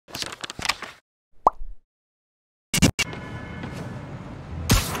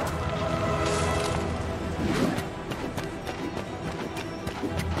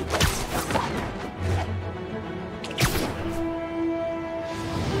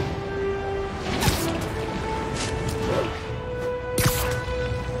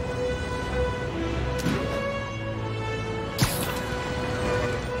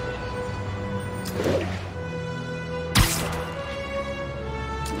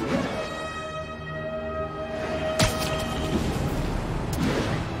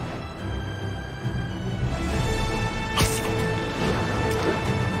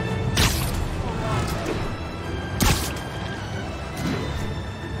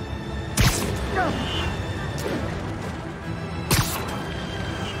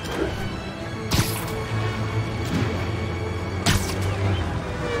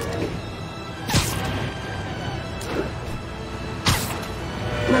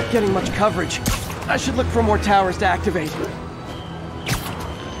Not getting much coverage. I should look for more towers to activate.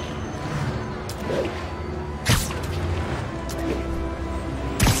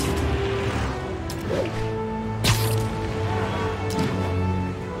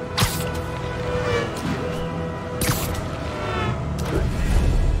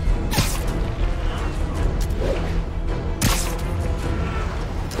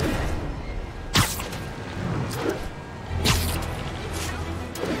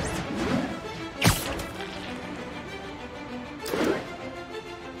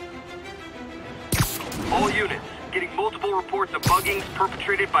 All units, getting multiple reports of buggings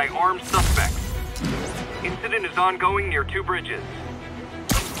perpetrated by armed suspects. Incident is ongoing near 2 bridges.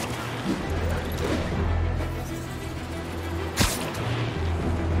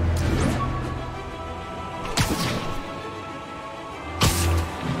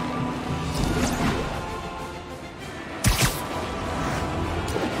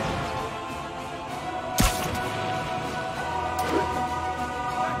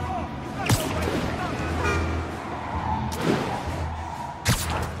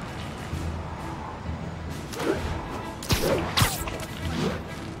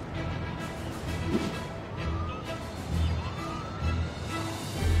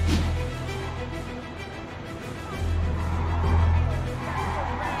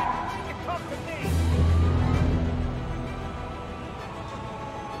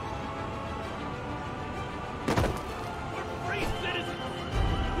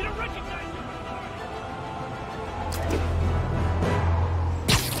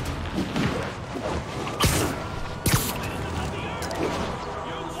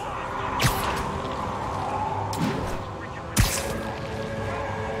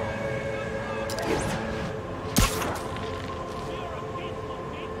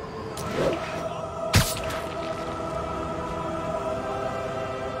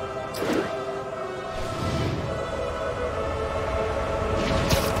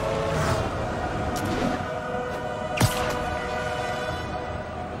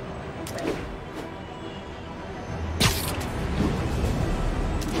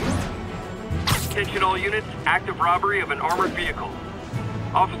 Attention all units, active robbery of an armored vehicle.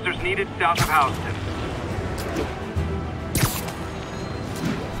 Officers needed south of Houston.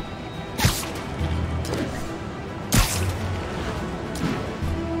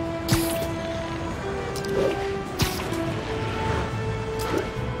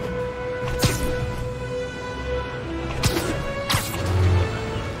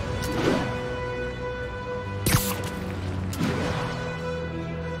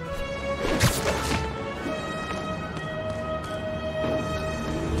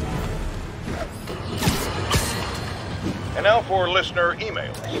 And now for listener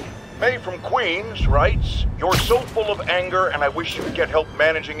emails. May from Queens writes, "You're so full of anger and I wish you'd get help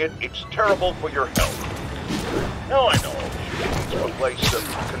managing it. It's terrible for your health." Now I know it's a place of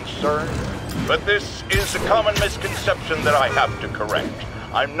concern, but this is a common misconception that I have to correct.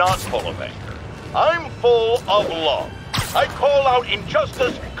 I'm not full of anger. I'm full of love. I call out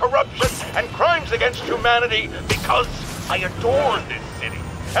injustice, corruption, and crimes against humanity because I adore this city.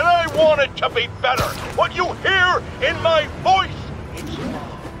 And I want it to be better. What you hear in my voice, it's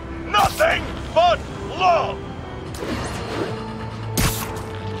love. Nothing but love.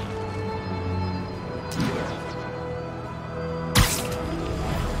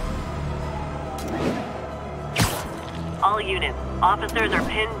 All units, officers are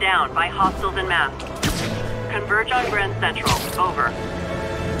pinned down by hostiles en masse. Converge on Grand Central. Over.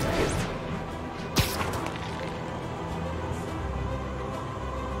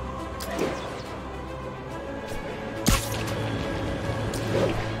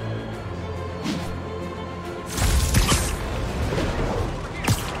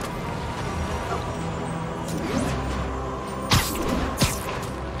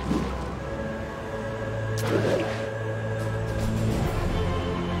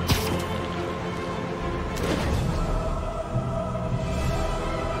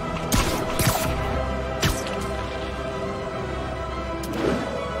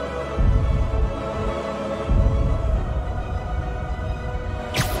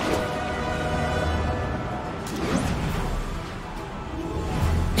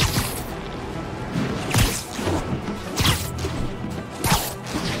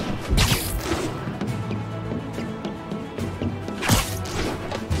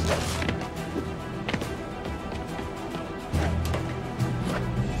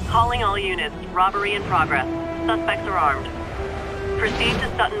 Calling all units. Robbery in progress. Suspects are armed. Proceed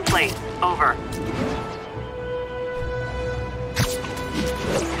to Sutton Place. Over.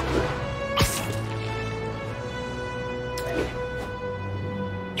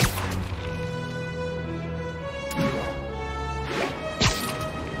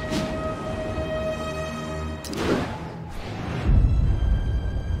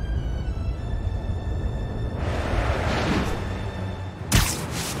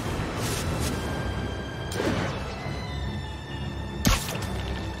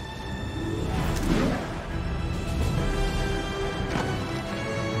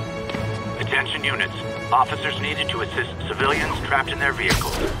 Attention units. Officers needed to assist civilians trapped in their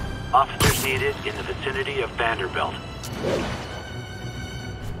vehicles. Officers needed in the vicinity of Vanderbilt.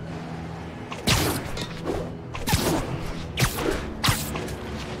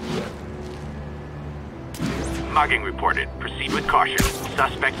 Mugging reported. Proceed with caution.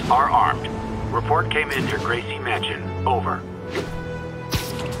 Suspects are armed. Report came in near Gracie Mansion. Over.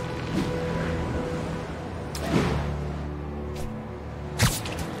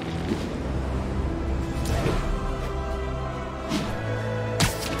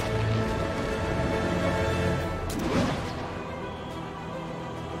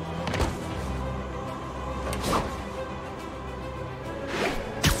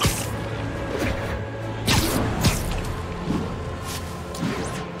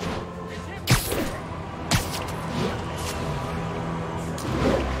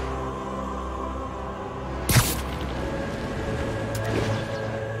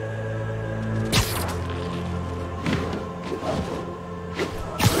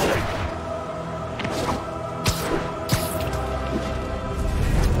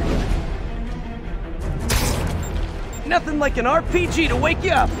 Nothing like an RPG to wake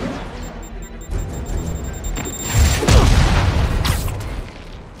you up!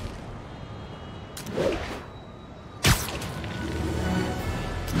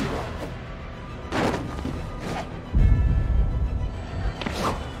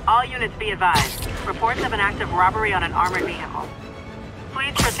 All units be advised. Reports of an active robbery on an armored vehicle.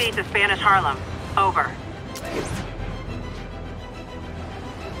 Please proceed to Spanish Harlem. Over.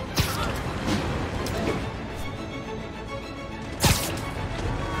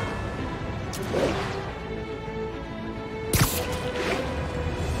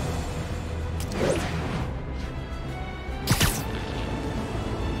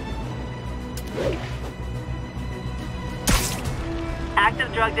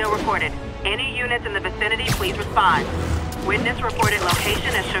 Active drug deal reported. Any units in the vicinity, please respond. Witness reported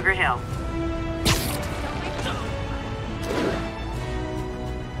location at Sugar Hill.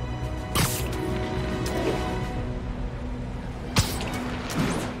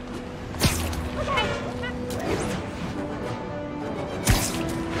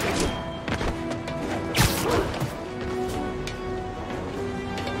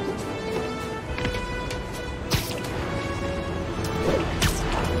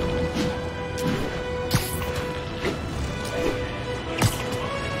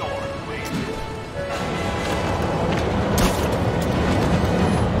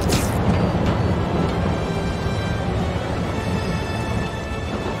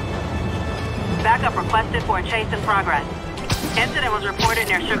 Backup requested for a chase in progress. Incident was reported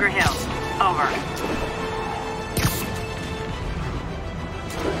near Sugar Hill. Over.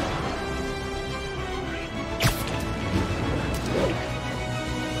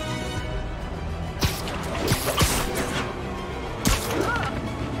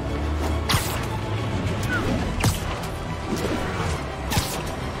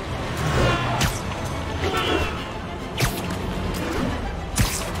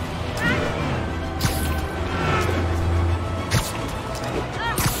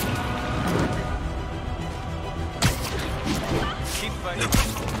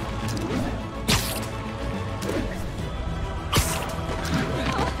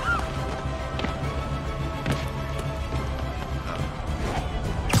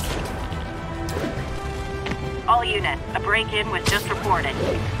 All units, a break-in was just reported.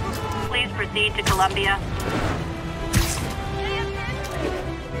 Please proceed to Columbia.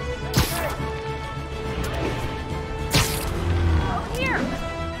 Here!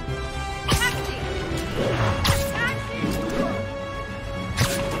 Taxi!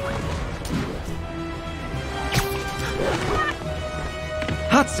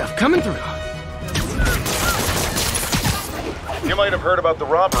 Hot stuff coming through. You might have heard about the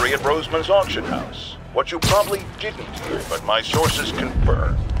robbery at Roseman's auction house. What you probably didn't hear, but my sources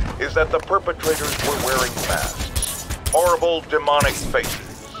confirm, is that the perpetrators were wearing masks. Horrible, demonic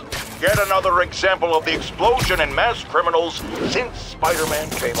faces. Yet another example of the explosion in mass criminals since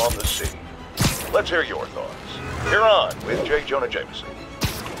Spider-Man came on the scene. Let's hear your thoughts. You're on with J. Jonah Jameson.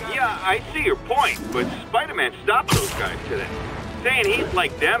 Yeah, I see your point, but Spider-Man stopped those guys today. Saying he's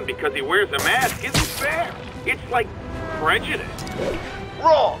like them because he wears a mask isn't fair. It's like prejudice.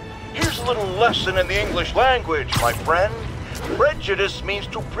 Wrong. Here's a little lesson in the English language, my friend. Prejudice means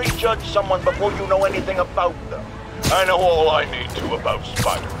to prejudge someone before you know anything about them. I know all I need to about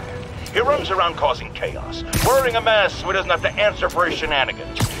Spider-Man. He runs around causing chaos, wearing a mask so he doesn't have to answer for his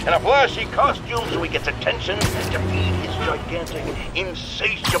shenanigans, and a flashy costume so he gets attention to feed his gigantic,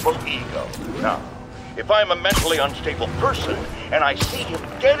 insatiable ego. Now, if I'm a mentally unstable person and I see him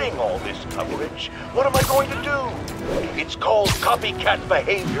getting all this coverage, what am I going to do? It's called copycat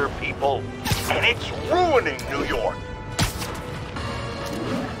behavior, people, and it's ruining New York.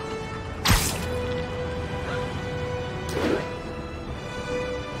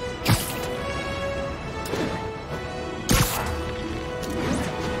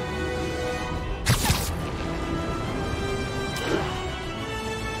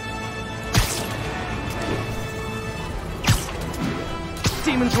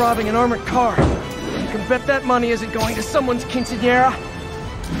 Demon's robbing an armored car. You can bet that money isn't going to someone's quinceañera.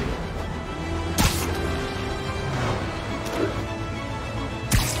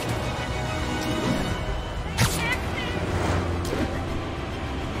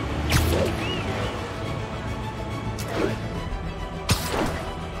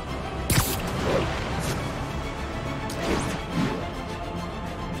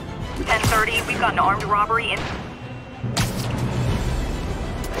 We've got an armed robbery in...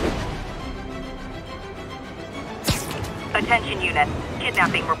 Attention unit.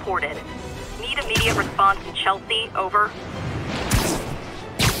 Kidnapping reported. Need immediate response in Chelsea. Over.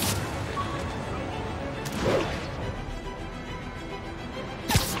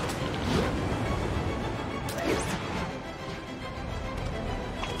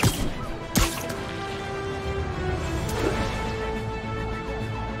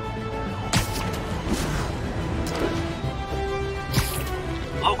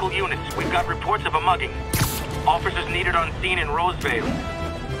 Local units, we've got reports of a mugging. Officers needed on scene in Roseville.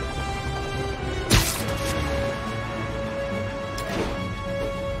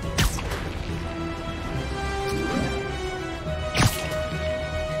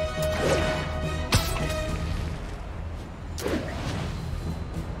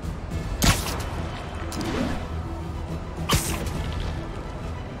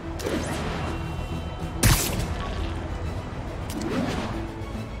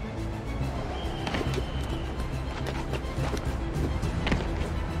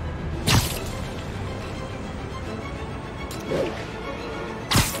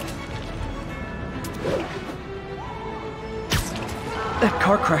 That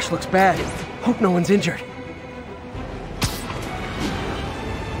car crash looks bad. Hope no one's injured.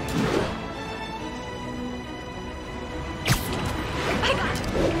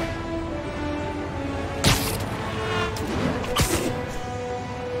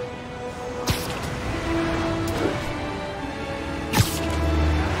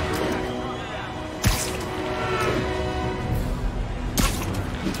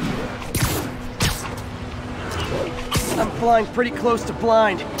 I'm flying pretty close to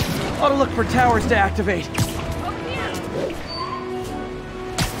blind. Ought to look for towers to activate.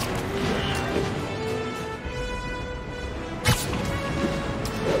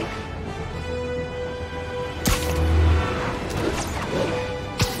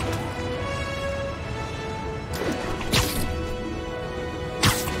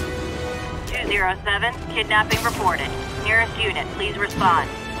 Kidnapping reported. Nearest unit, please respond.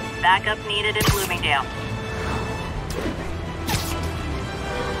 Backup needed in Bloomingdale.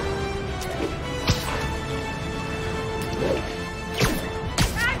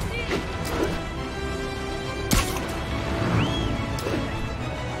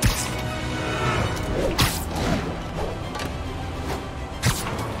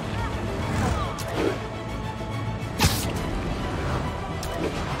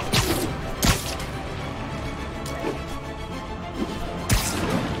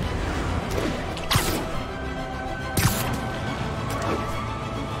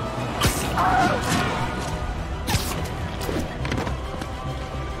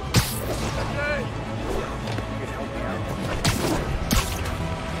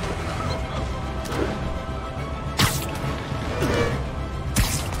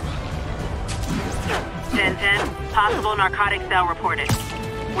 Possible narcotic cell reported.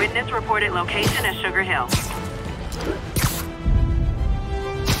 Witness reported location as Sugar Hill.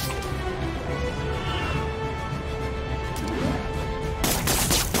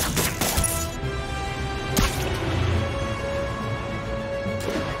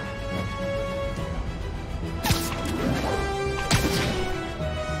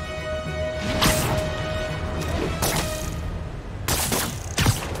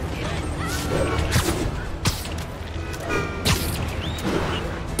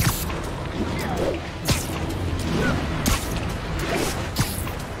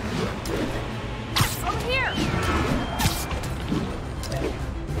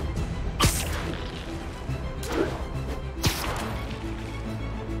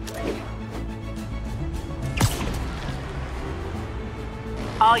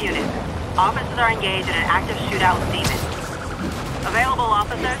 All units. Officers are engaged in an active shootout with demons. Available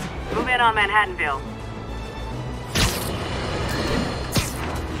officers, move in on Manhattanville.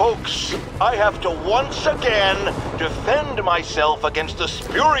 Folks, I have to once again defend myself against the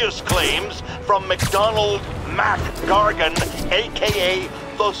spurious claims from McDonald Mac Gargan, aka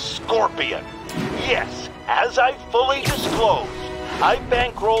the Scorpion. Yes, as I fully disclosed, I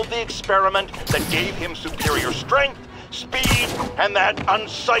bankrolled the experiment that gave him superior strength, speed, and that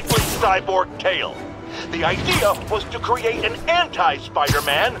unsightly cyborg tail. The idea was to create an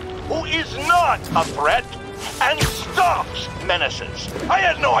anti-Spider-Man who is not a threat and stops menaces. I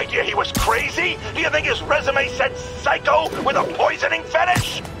had no idea he was crazy. Do you think his resume said psycho with a poisoning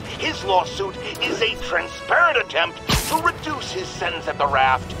fetish? His lawsuit is a transparent attempt to reduce his sentence at the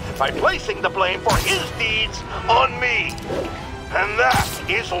raft by placing the blame for his deeds on me. And that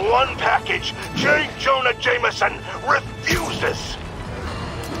is one package J. Jonah Jameson refuses.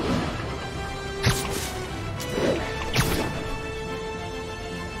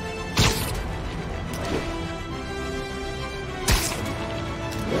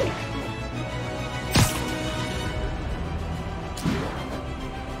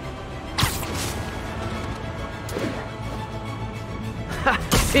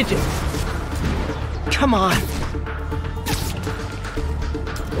 Pigeon! Come on!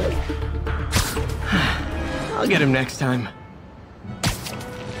 I'll get him next time.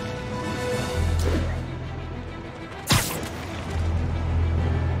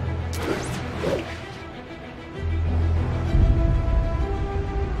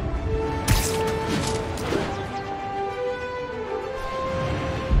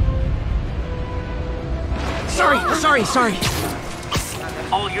 Sorry.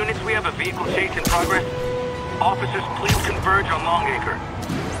 All units, we have a vehicle chase in progress. Officers, please converge on Longacre.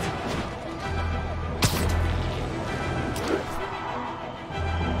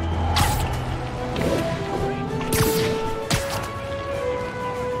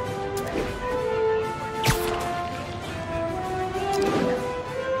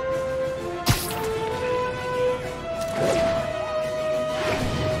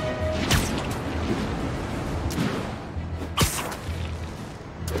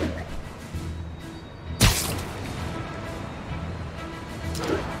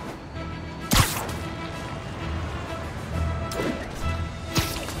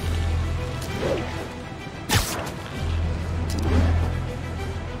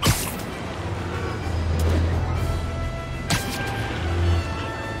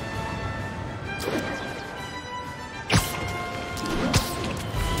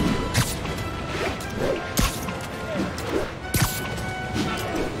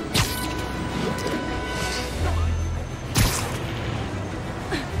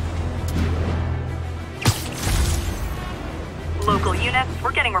 Local units,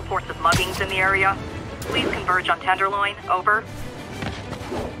 we're getting reports of muggings in the area. Please converge on Tenderloin. Over.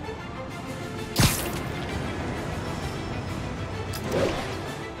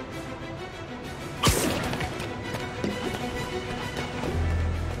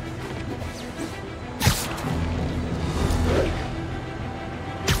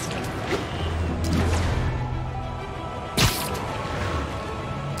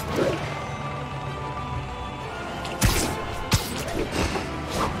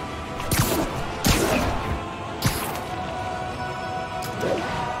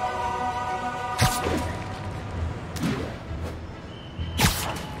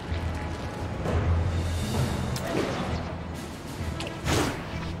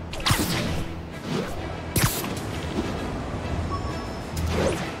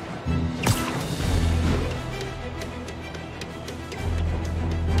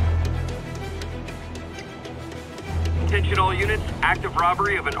 Attention all units, active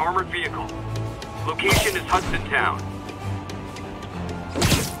robbery of an armored vehicle. Location is Hudson Town.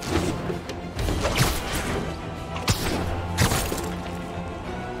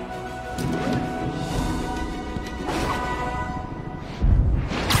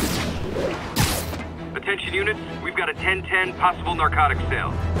 Attention units, we've got a 10-10 possible narcotics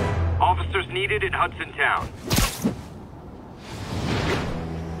sale. Officers needed in Hudson Town.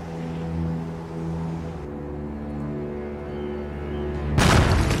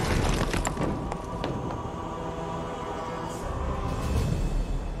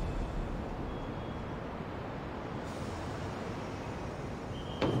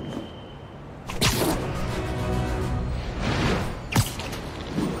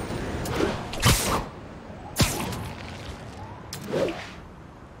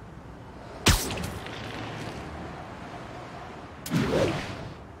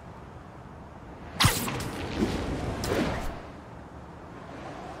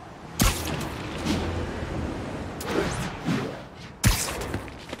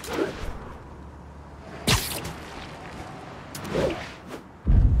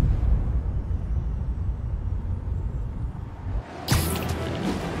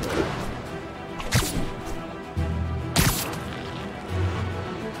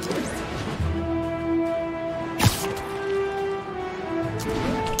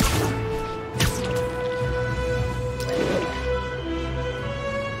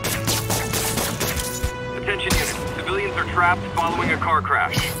 trapped following a car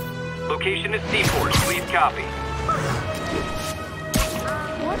crash. Location is Seaport. Please copy.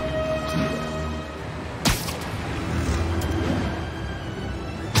 What?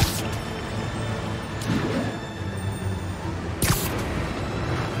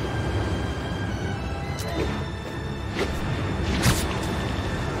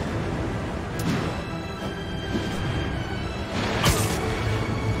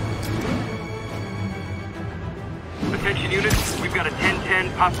 Attention units, we've got a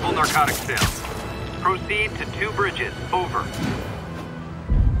 10-10 possible narcotics sale. Proceed to 2 bridges. Over.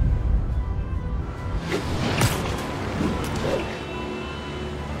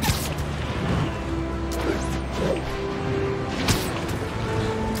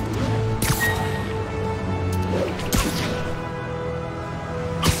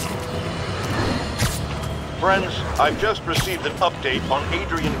 Friends, I've just received an update on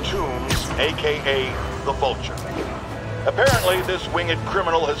Adrian Toombs, aka the Vulture. Apparently, this winged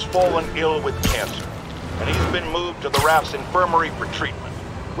criminal has fallen ill with cancer, and he's been moved to the RAF's infirmary for treatment,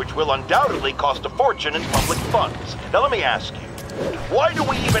 which will undoubtedly cost a fortune in public funds. Now let me ask you, why do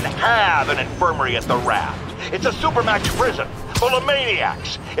we even have an infirmary at the RAF? It's a supermax prison, full of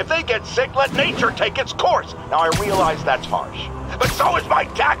maniacs. If they get sick, let nature take its course. Now I realize that's harsh, but so is my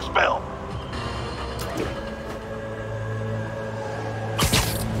tax bill.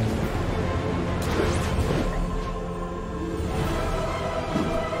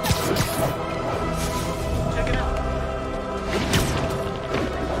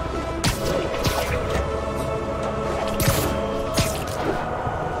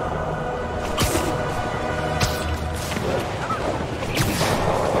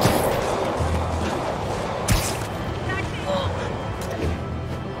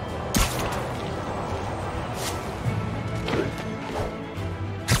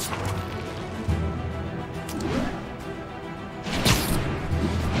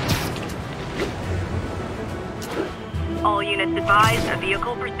 All units advised, a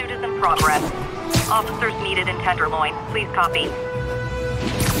vehicle pursuit is in progress. Officers needed in Tenderloin. Please copy.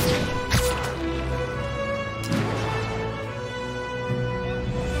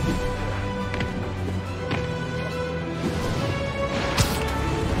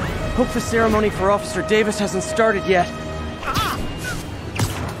 Hope the ceremony for Officer Davis hasn't started yet.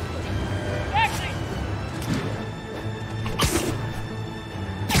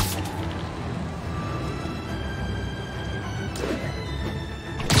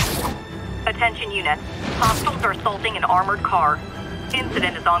 Attention units. Hostiles are assaulting an armored car.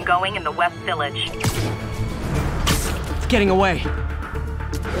 Incident is ongoing in the West Village. It's getting away.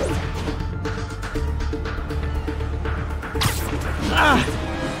 Ah!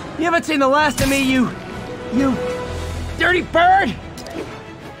 You haven't seen the last of me, you dirty bird!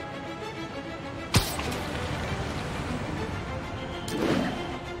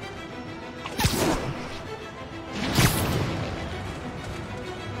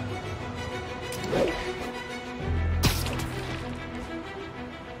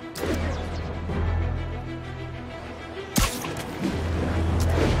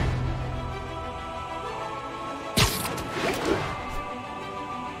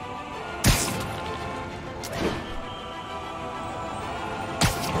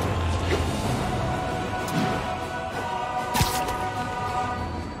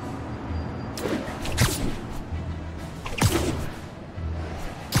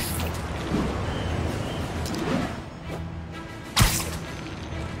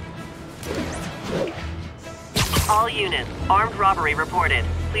 All units, armed robbery reported.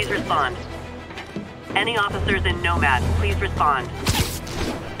 Please respond. Any officers in Nomad, please respond.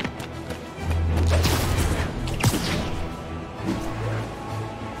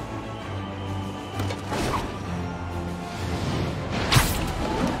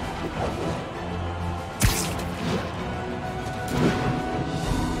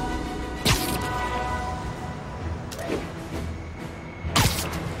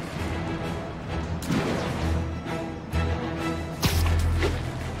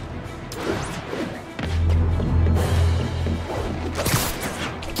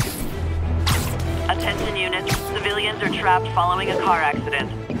 Attention units, civilians are trapped following a car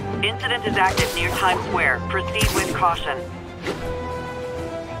accident. Incident is active near Times Square. Proceed with caution.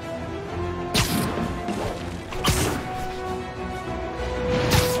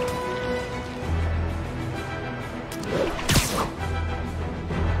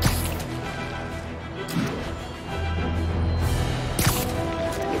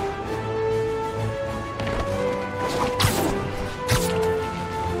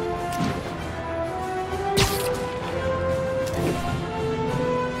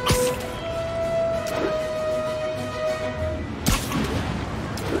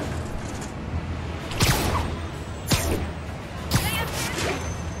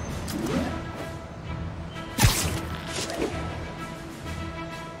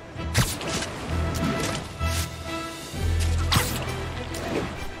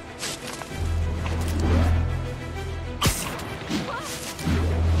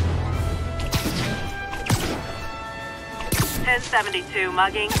 1072,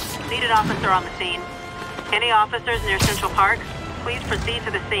 mugging. Need an officer on the scene. Any officers near Central Park, please proceed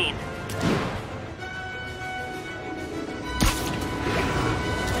to the scene.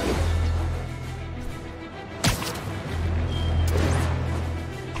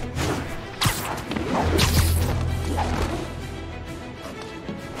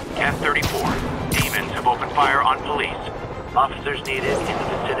 Cat 34. Demons have opened fire on police. Officers needed in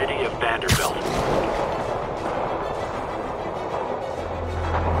the vicinity of Vanderbilt.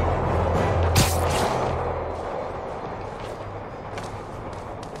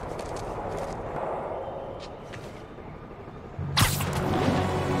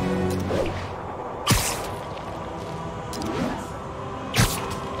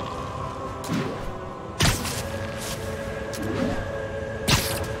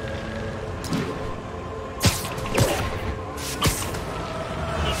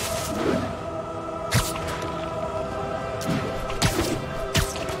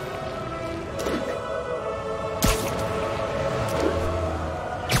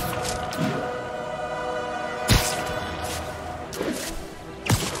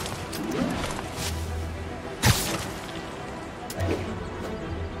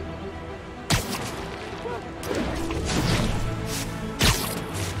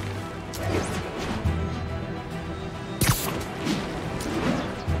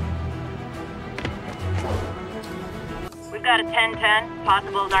 We've got a 1010,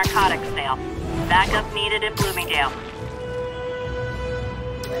 possible narcotics sale. Backup needed in Bloomingdale.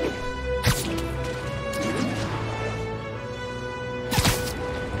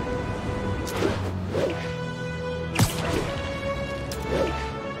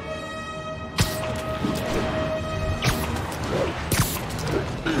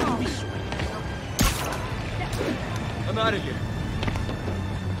 I'm out of here.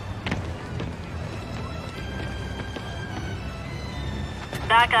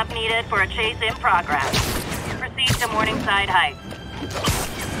 Backup needed for a chase in progress. Proceed to Morningside Heights.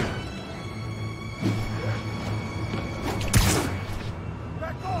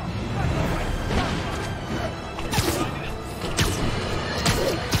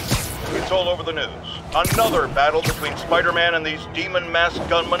 It's all over the news. Another battle between Spider-Man and these demon-masked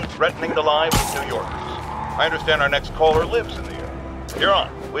gunmen threatening the lives of New Yorkers. I understand our next caller lives in the area. You're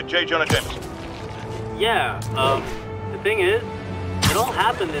on with J. Jonah Jameson. Yeah, the thing is, it all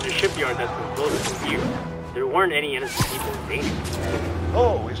happened in a shipyard that's been closed for years. There weren't any innocent people in danger.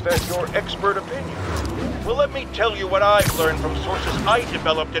 Oh, is that your expert opinion? Well, let me tell you what I've learned from sources I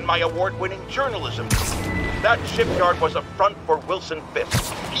developed in my award-winning journalism. That shipyard was a front for Wilson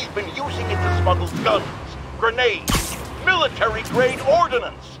Fisk. He's been using it to smuggle guns, grenades, military-grade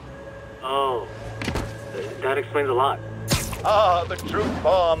ordnance. Oh, that explains a lot. Ah, the true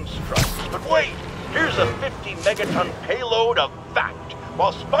bomb strikes. But wait, here's a 50-megaton payload of fact.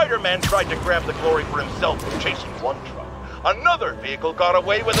 While Spider-Man tried to grab the glory for himself from chasing one truck, another vehicle got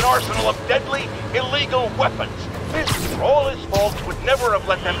away with an arsenal of deadly, illegal weapons. This, for all his faults, would never have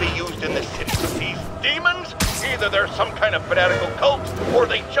let them be used in this city. But these demons, either they're some kind of fanatical cult, or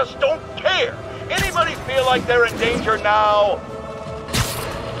they just don't care. Anybody feel like they're in danger now?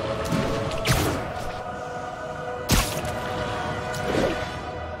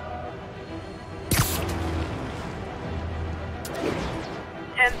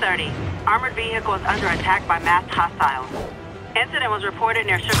 Armored vehicle is under attack by masked hostiles. Incident was reported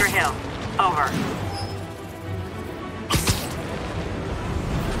near Sugar Hill. Over.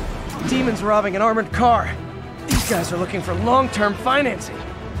 Demons robbing an armored car. These guys are looking for long-term financing.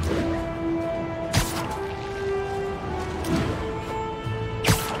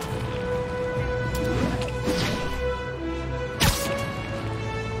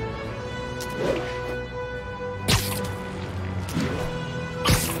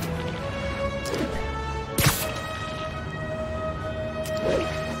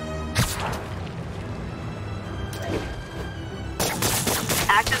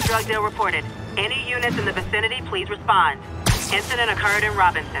 Active drug deal reported. Any units in the vicinity, please respond. Incident occurred in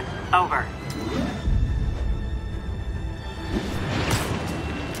Robinson. Over.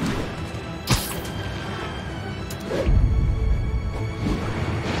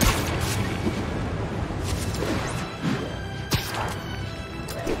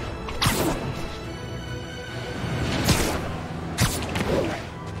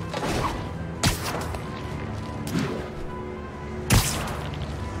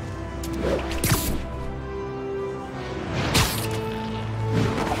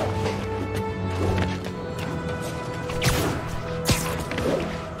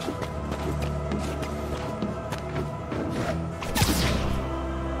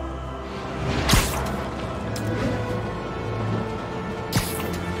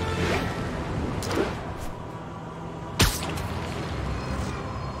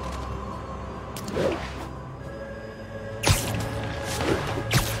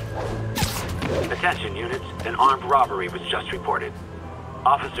 Attention units, an armed robbery was just reported.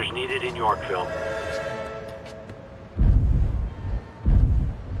 Officers needed in Yorkville.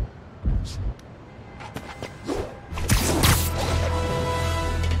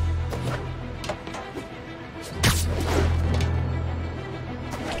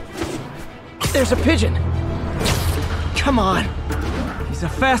 There's a pigeon! Come on! He's a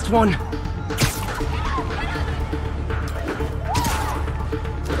fast one!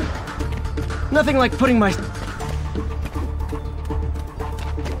 Nothing like putting my...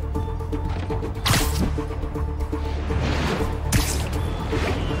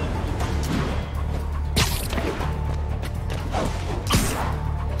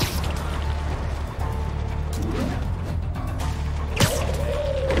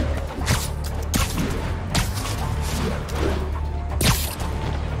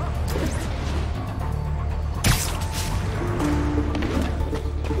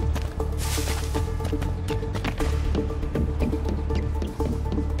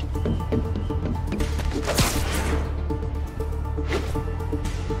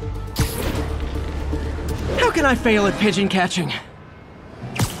 How can I fail at pigeon catching?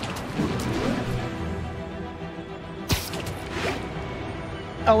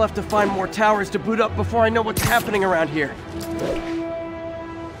 I'll have to find more towers to boot up before I know what's happening around here.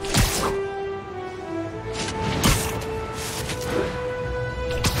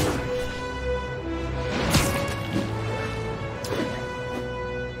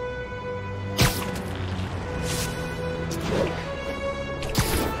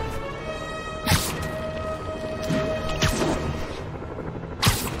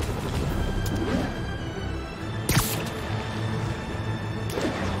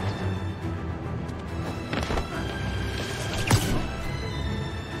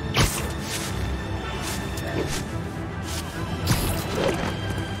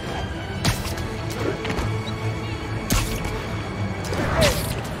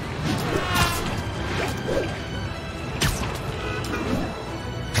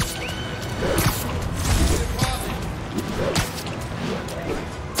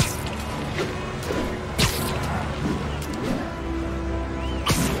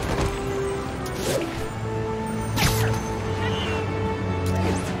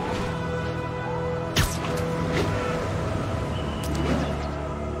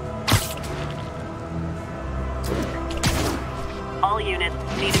 All units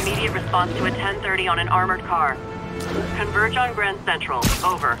need immediate response to a 1030 on an armored car. Converge on Grand Central.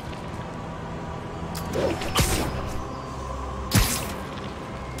 Over.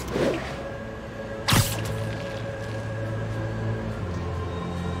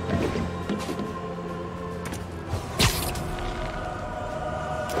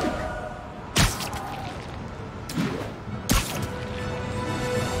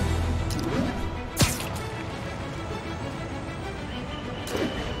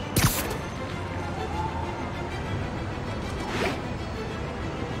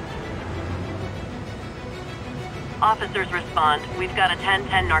 Officers respond. We've got a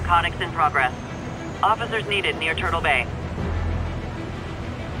 1010 narcotics in progress. Officers needed near Turtle Bay.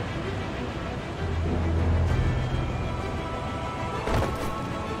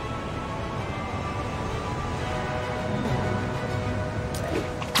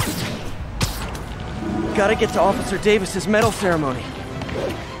 Gotta get to Officer Davis's medal ceremony.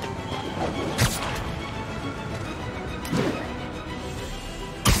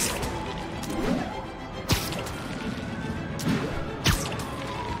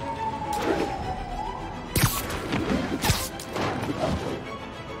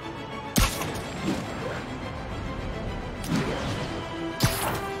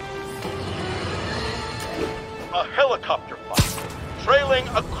 A helicopter fight, trailing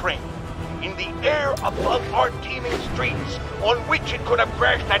a crane, in the air above our teeming streets, on which it could have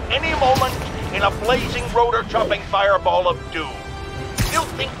crashed at any moment in a blazing rotor-chopping fireball of doom. Still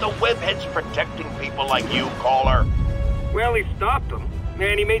think the webhead's protecting people like you, caller? Well, he stopped them,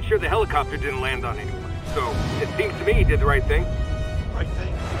 and he made sure the helicopter didn't land on anyone. So, it seems to me he did the right thing. Right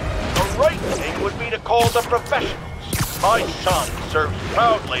thing? The right thing would be to call the professionals. My son serves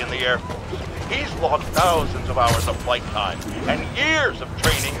proudly in the Air Force. He's logged thousands of hours of flight time and years of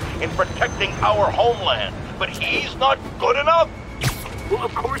training in protecting our homeland. But he's not good enough. Well,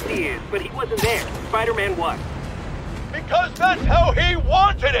 of course he is, but he wasn't there. Spider-Man was. Because that's how he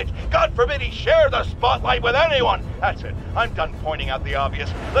wanted it! God forbid he share the spotlight with anyone! That's it. I'm done pointing out the obvious.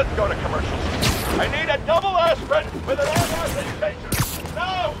 Let's go to commercials. I need a double aspirin with an antacid chaser.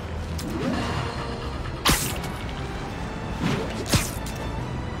 Now!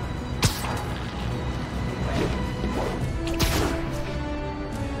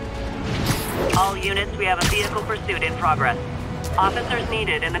 All units, we have a vehicle pursuit in progress. Officers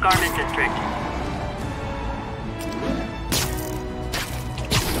needed in the garment district.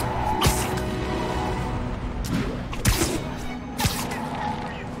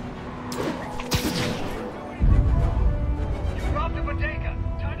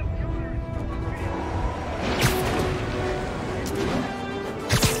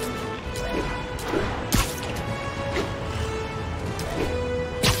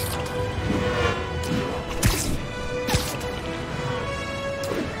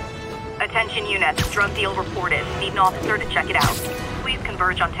 Attention units, drug deal reported. Need an officer to check it out. Please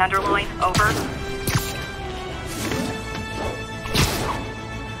converge on Tenderloin. Over.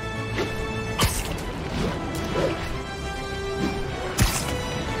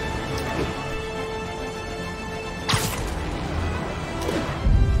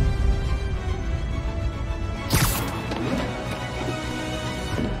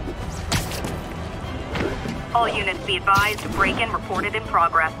 All units be advised, break-in reported in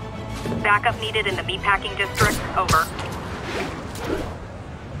progress. Backup needed in the meatpacking district. Over.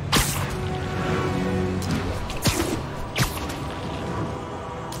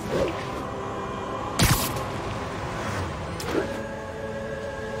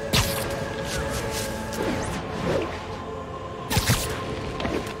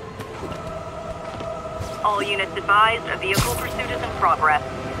 All units advised, a vehicle pursuit is in progress.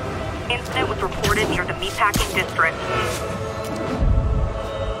 Incident was reported near the meatpacking district.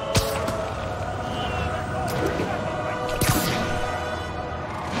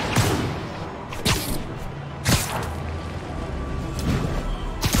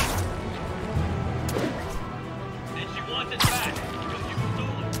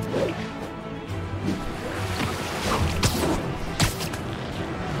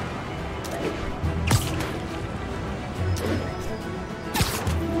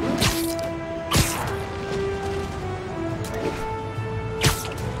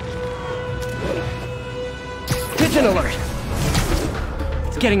 Pigeon alert!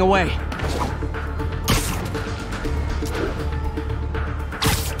 It's getting away.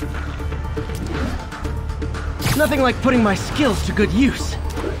 Nothing like putting my skills to good use.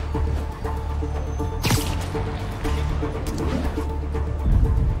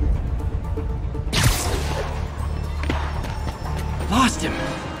 Lost him.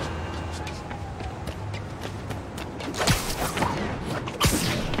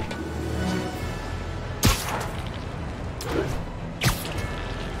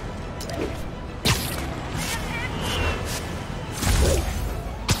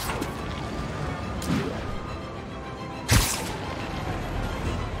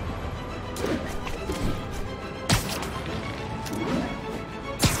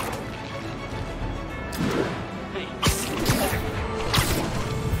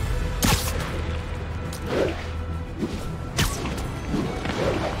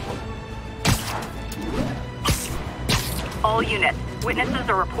 All units, witnesses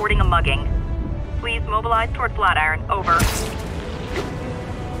are reporting a mugging. Please mobilize toward Flatiron. Over.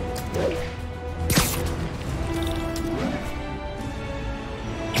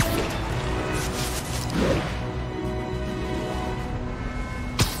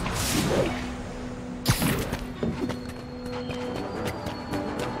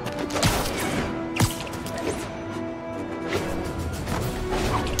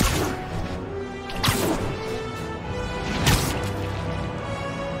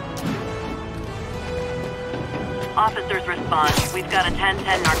 Officers respond. We've got a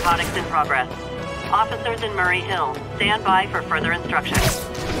 10-10 narcotics in progress. Officers in Murray Hill, stand by for further instructions.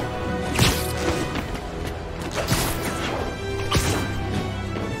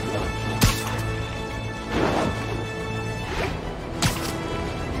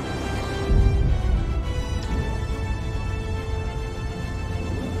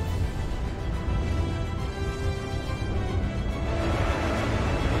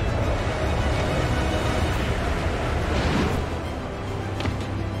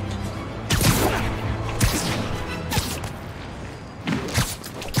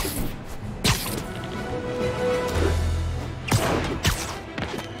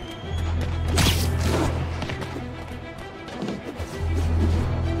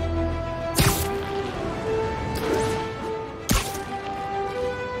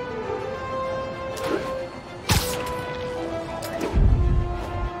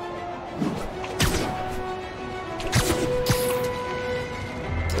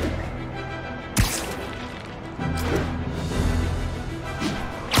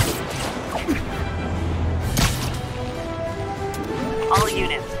 All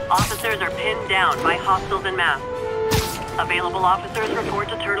units, officers are pinned down by hostiles en masse. Available officers report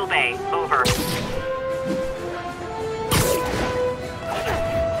to Turtle Bay. Over.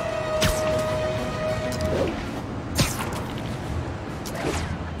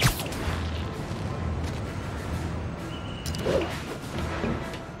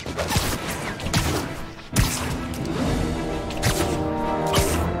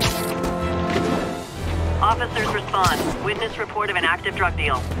 Officers respond. Witness report of an active drug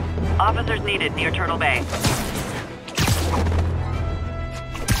deal. Officers needed near Turtle Bay.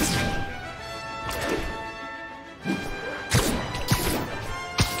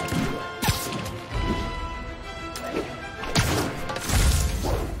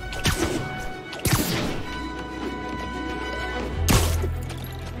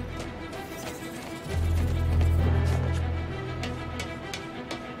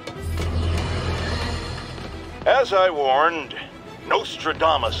 As I warned,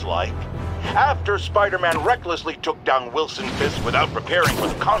 Nostradamus-like, after Spider-Man recklessly took down Wilson Fisk without preparing for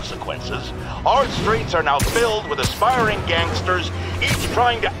the consequences, our streets are now filled with aspiring gangsters, each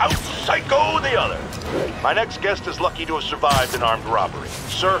trying to out-psycho the other. My next guest is lucky to have survived an armed robbery.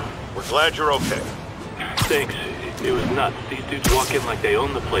 Sir, we're glad you're okay. Thanks. It was nuts. These dudes walk in like they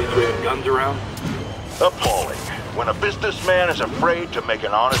own the place, waving guns around. Appalling. When a businessman is afraid to make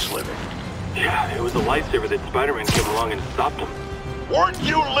an honest living. Yeah, it was a lifesaver that Spider-Man came along and stopped him. Weren't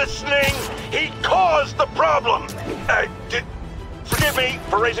you listening? He caused the problem! Forgive me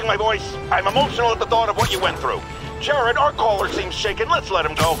for raising my voice. I'm emotional at the thought of what you went through. Jared, our caller seems shaken. Let's let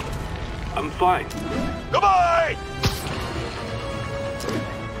him go. I'm fine. Goodbye!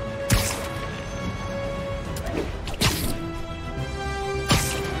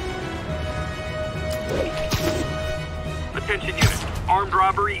 Attention unit. Armed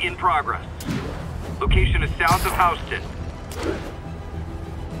robbery in progress. Location is south of Houston.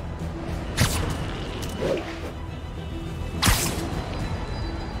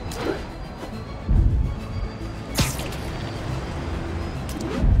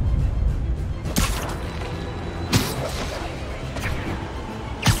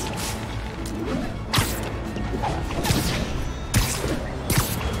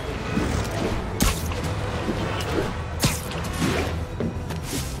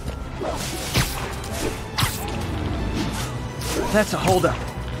 That's a holdup.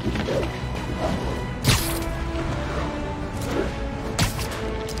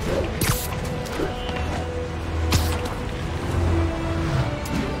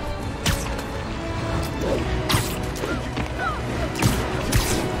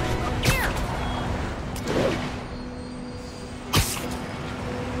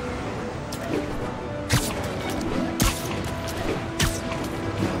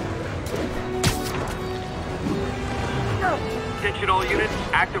 Attention all units,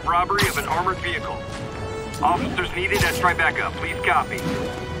 active robbery of an armored vehicle. Officers needed at Tribeca. Please copy.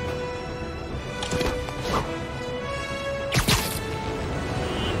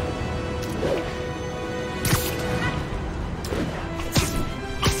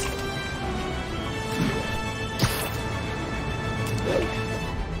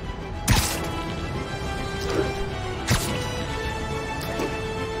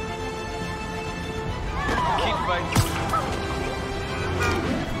 Keep fighting.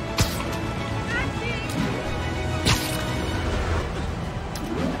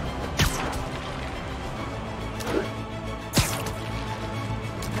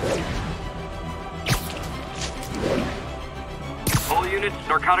 All units,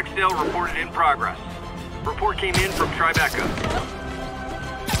 narcotic sale reported in progress. Report came in from Tribeca.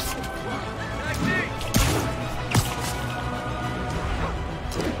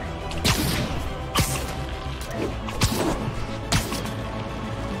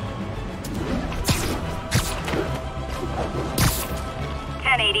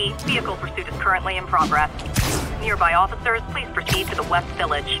 Vehicle pursuit is currently in progress. Nearby officers, please proceed to the West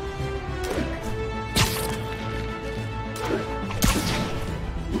Village.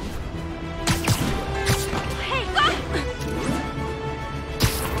 Hey, go!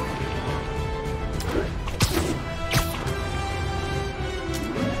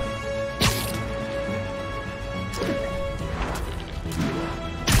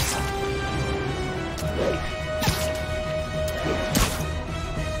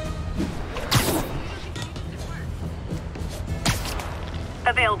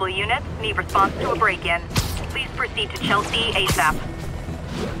 Available units need response to a break-in. Please proceed to Chelsea ASAP.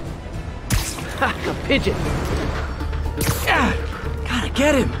 Ha! A pigeon! Yeah! Gotta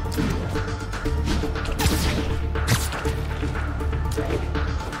get him!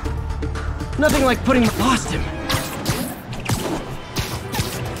 Nothing like putting... Lost him!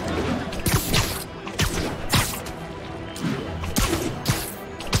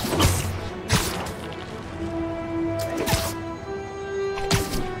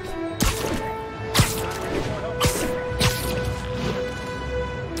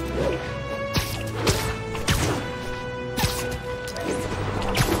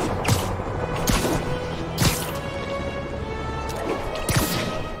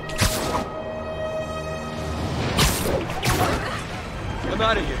 I'm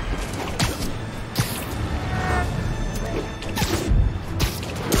out of here.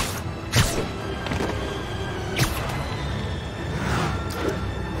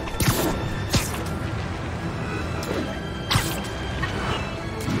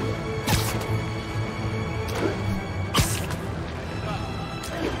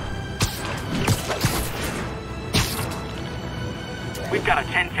 We've got a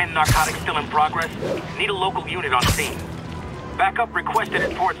 10-10 narcotic still in progress. Need a local unit on scene. Backup requested at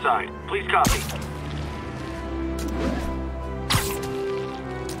Portside. Please copy.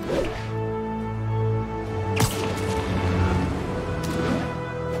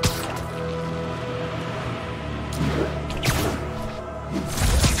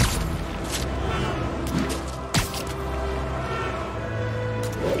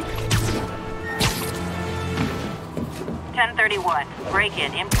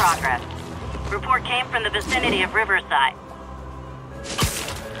 Break-in in progress. Report came from the vicinity of Riverside.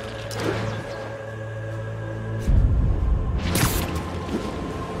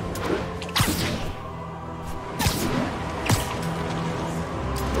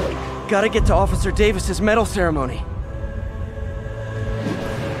 Gotta get to Officer Davis's medal ceremony.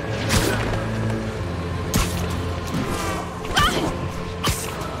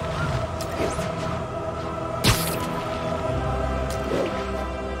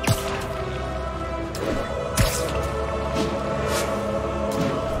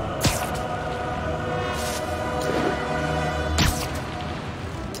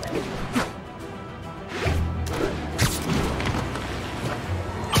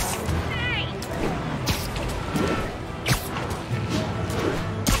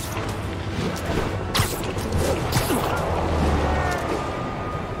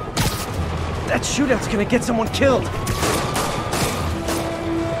 That shootout's gonna get someone killed.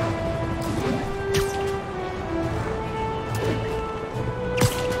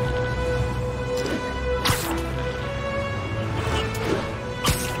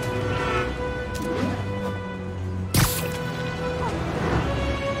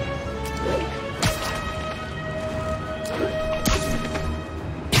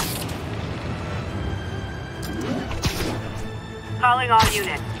 Calling all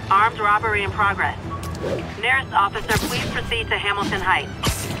units. Armed robbery in progress. Nearest officer, please proceed to Hamilton Heights.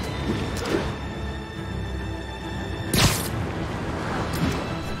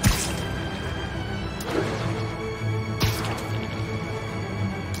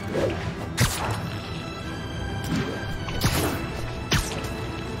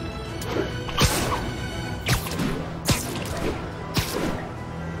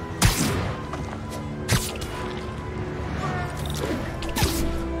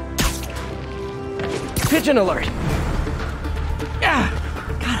 Pigeon alert! Ah,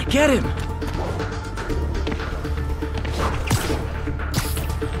 gotta get him!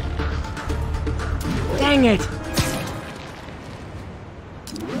 Dang it!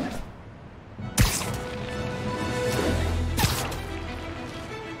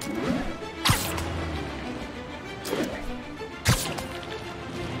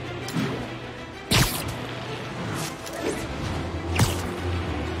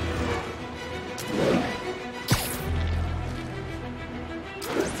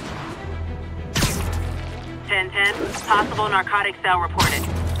 Possible narcotic cell reported.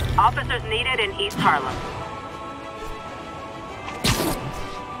 Officers needed in East Harlem.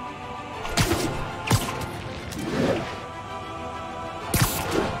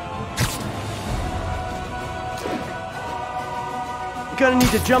 Gonna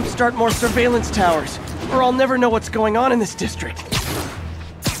need to jumpstart more surveillance towers, or I'll never know what's going on in this district.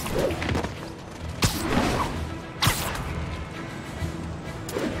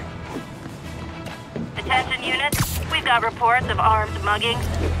 Attention units, we've got reports of armed muggings.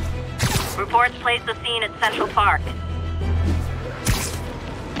 Reports place the scene at Central Park.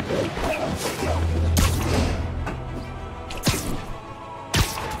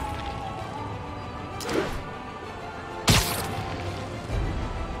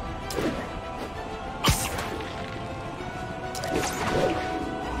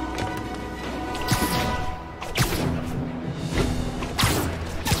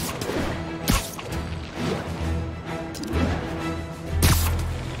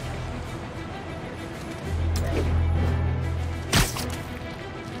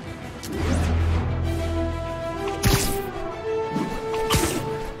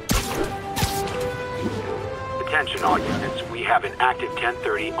 Attention all units, we have an active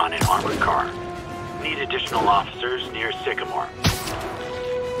 1030 on an armored car. Need additional officers near Sycamore.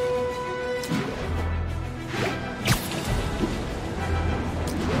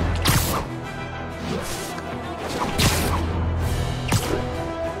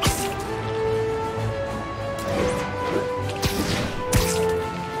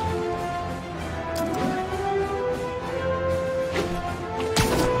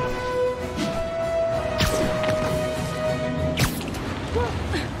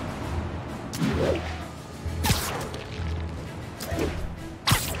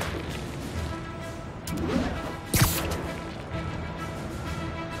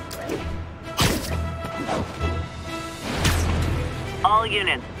 All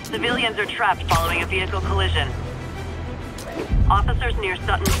units, civilians are trapped following a vehicle collision. Officers near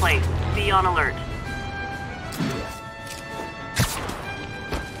Sutton Place, be on alert.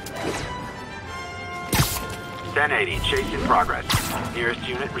 .1080, chase in progress. Nearest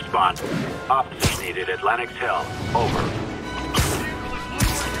unit, respond. Officers needed at Lenox Hill. Over.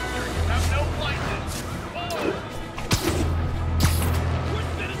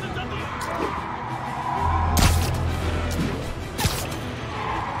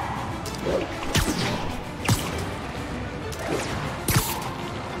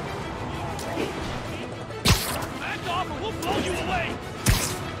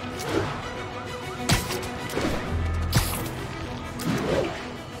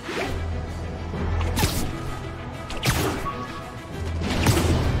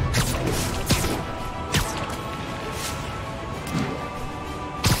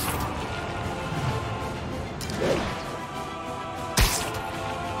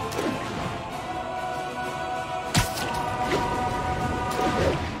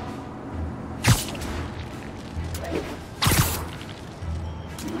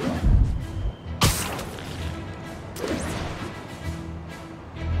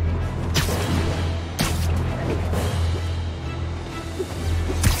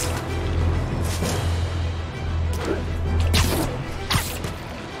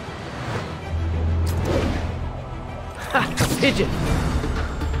 Pigeon!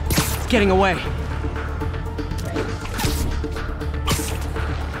 It's getting away.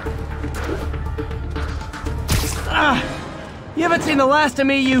 Ah! You haven't seen the last of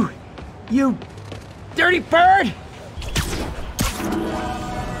me, you dirty bird!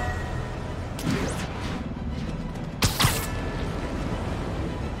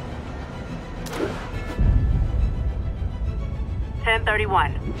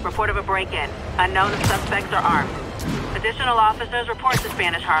 Report of a break-in. Unknown if suspects are armed. Additional officers report to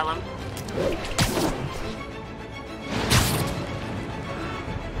Spanish Harlem.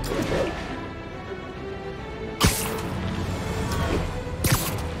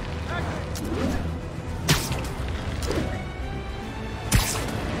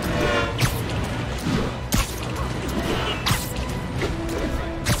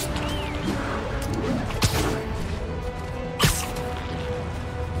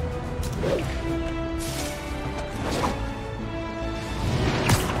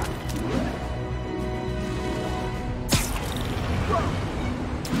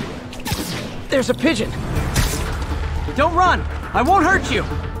 There's a pigeon! Don't run! I won't hurt you!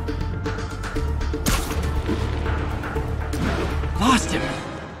 Lost him.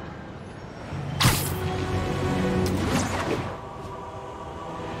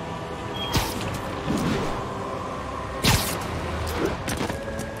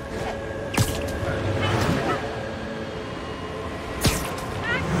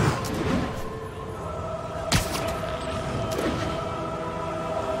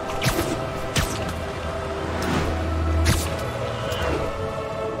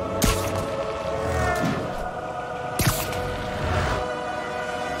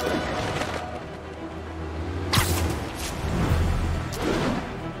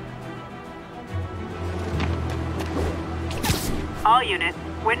 All units,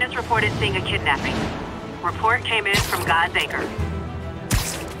 witness reported seeing a kidnapping. Report came in from God's Acre.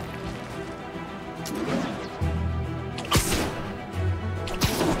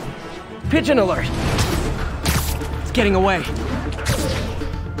 Pigeon alert! It's getting away.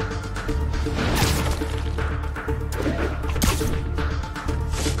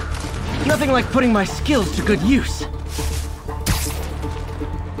 Nothing like putting my skills to good use.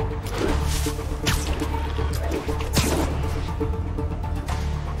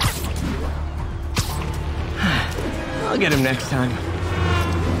 I'll get him next time.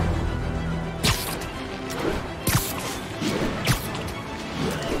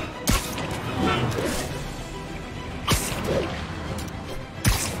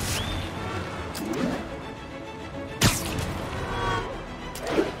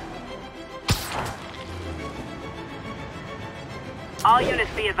 All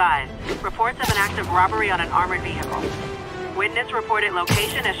units be advised. Reports of an active robbery on an armored vehicle. Witness reported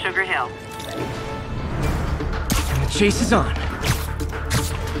location as Sugar Hill. And the chase is on.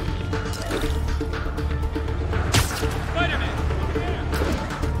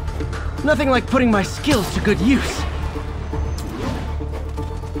 Nothing like putting my skills to good use.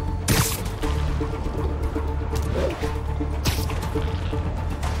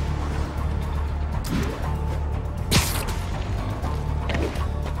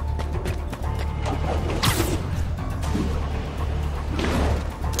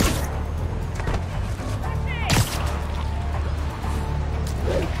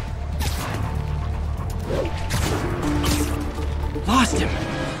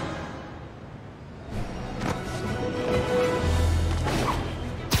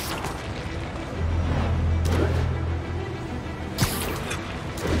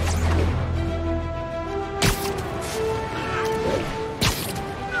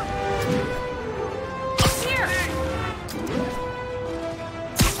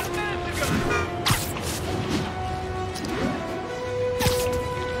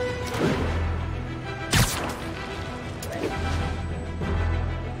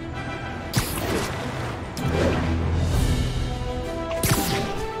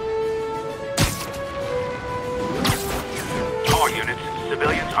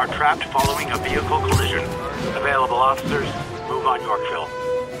 trapped following a vehicle collision. Available officers, move on Yorkville.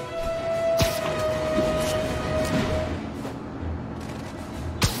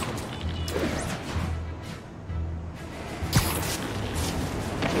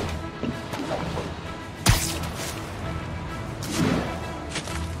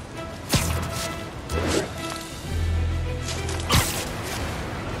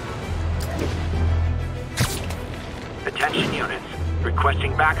 Attention units.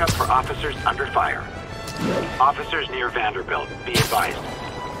 Requesting backup for officers under fire. Officers near Vanderbilt, be advised.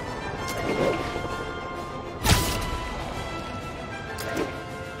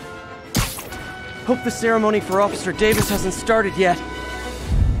 Hope the ceremony for Officer Davis hasn't started yet.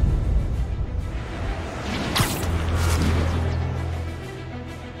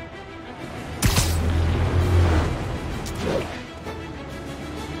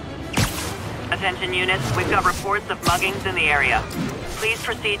 Attention units, we've got reports of muggings in the area. Please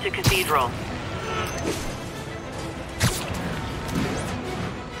proceed to Cathedral.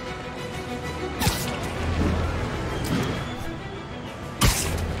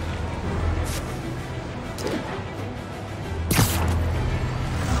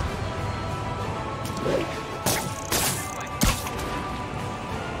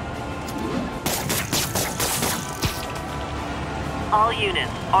 All units,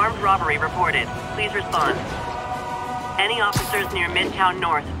 armed robbery reported. Please respond. Any officers near Midtown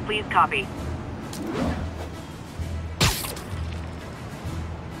North, please copy.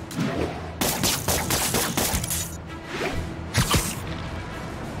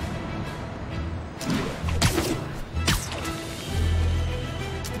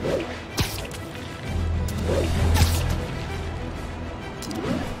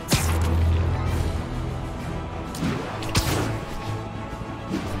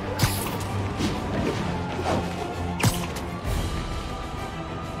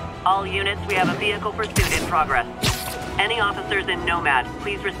 All units, we have a vehicle pursuit in progress. Any officers in Nomad,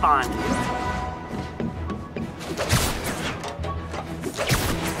 please respond.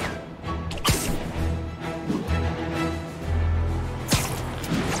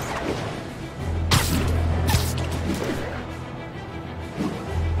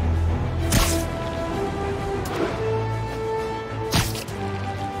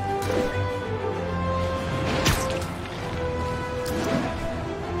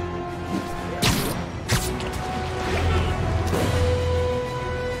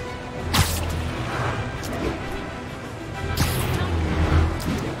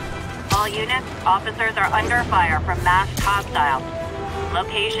 All units, officers are under fire from masked hostiles.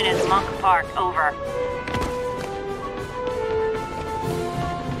 Location is Monk Park, over.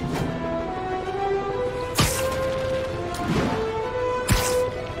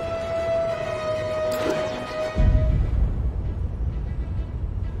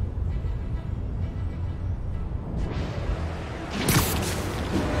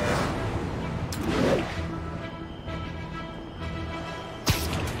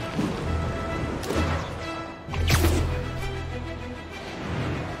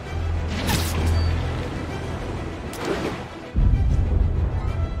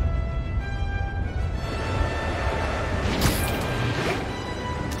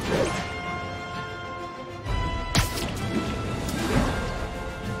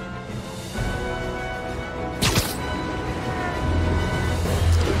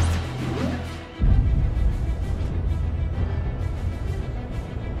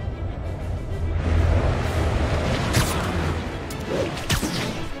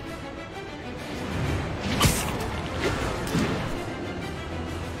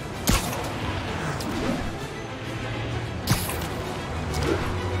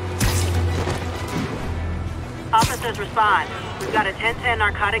 Officers respond. We've got a 1010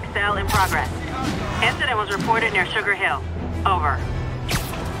 narcotics cell in progress. Incident was reported near Sugar Hill. Over.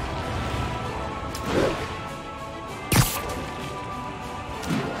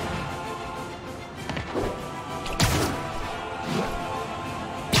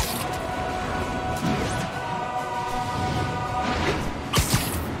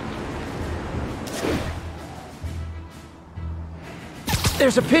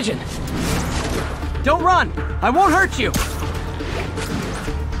 There's a pigeon! Don't run! I won't hurt you!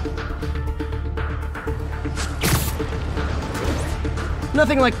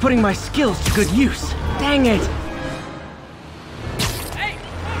 Nothing like putting my skills to good use. Dang it! Hey!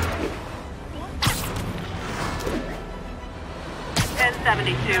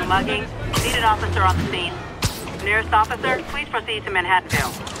 1072, mugging. Need an officer on the scene. Nearest officer, please proceed to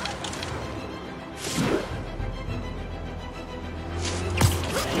Manhattanville.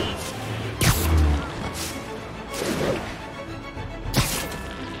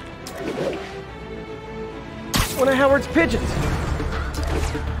 One of Howard's pigeons.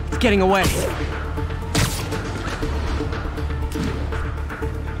 It's getting away.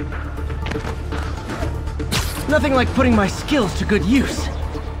 Nothing like putting my skills to good use.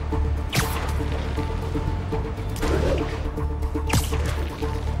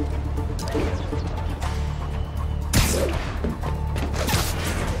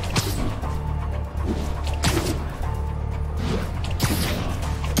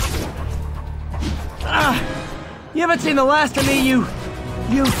 You haven't seen the last of me, you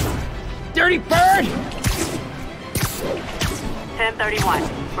dirty bird! 1031.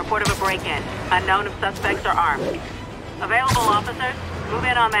 Report of a break-in. Unknown if suspects are armed. Available officers, move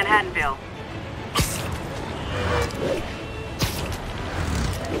in on Manhattanville.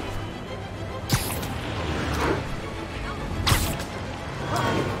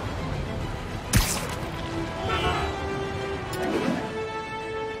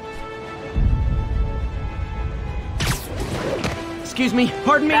 Excuse me,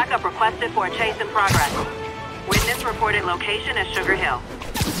 pardon me? Backup requested for a chase in progress. Witness reported location as Sugar Hill.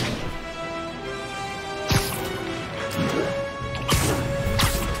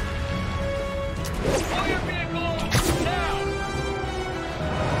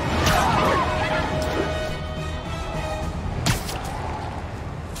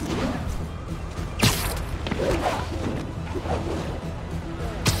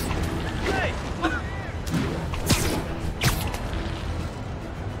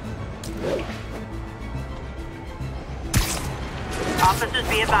 Officers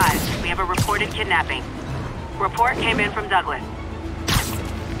be advised, we have a reported kidnapping. Report came in from Douglas.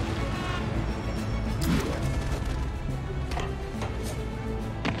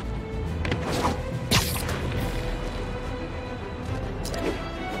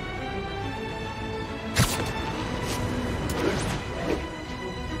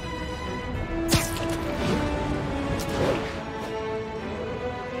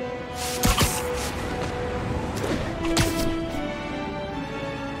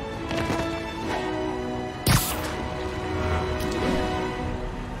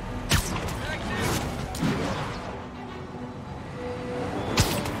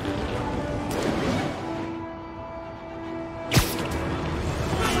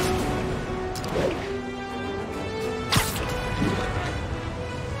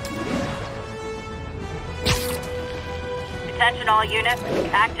 Attention all units.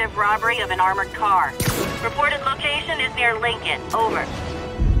 Active robbery of an armored car. Reported location is near Lincoln. Over.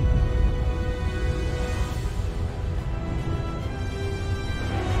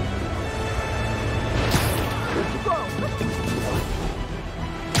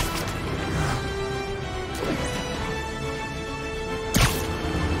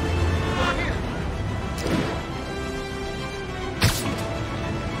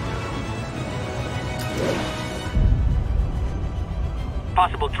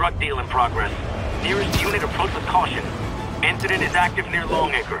 Possible drug deal in progress. Nearest unit approach with caution. Incident is active near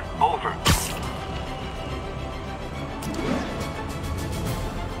Longacre. Over.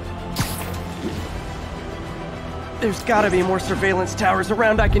 There's gotta be more surveillance towers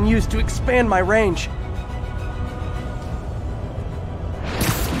around I can use to expand my range.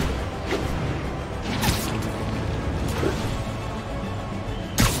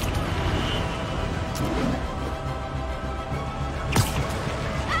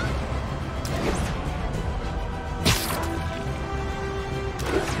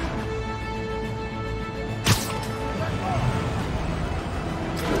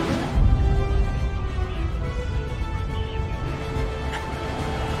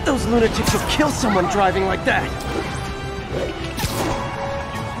 Those lunatics will kill someone driving like that.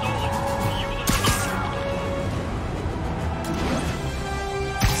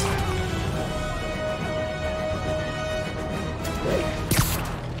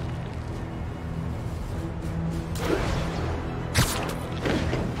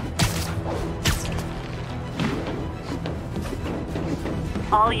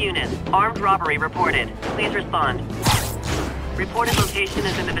 All units, armed robbery reported. Please respond. Reported location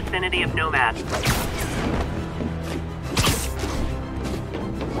is in the vicinity of Nomad.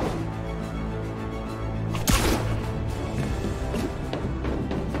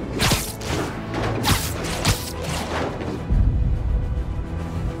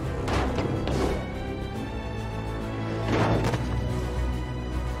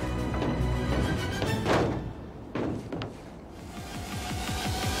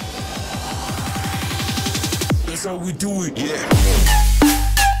 That's how we do it, yeah.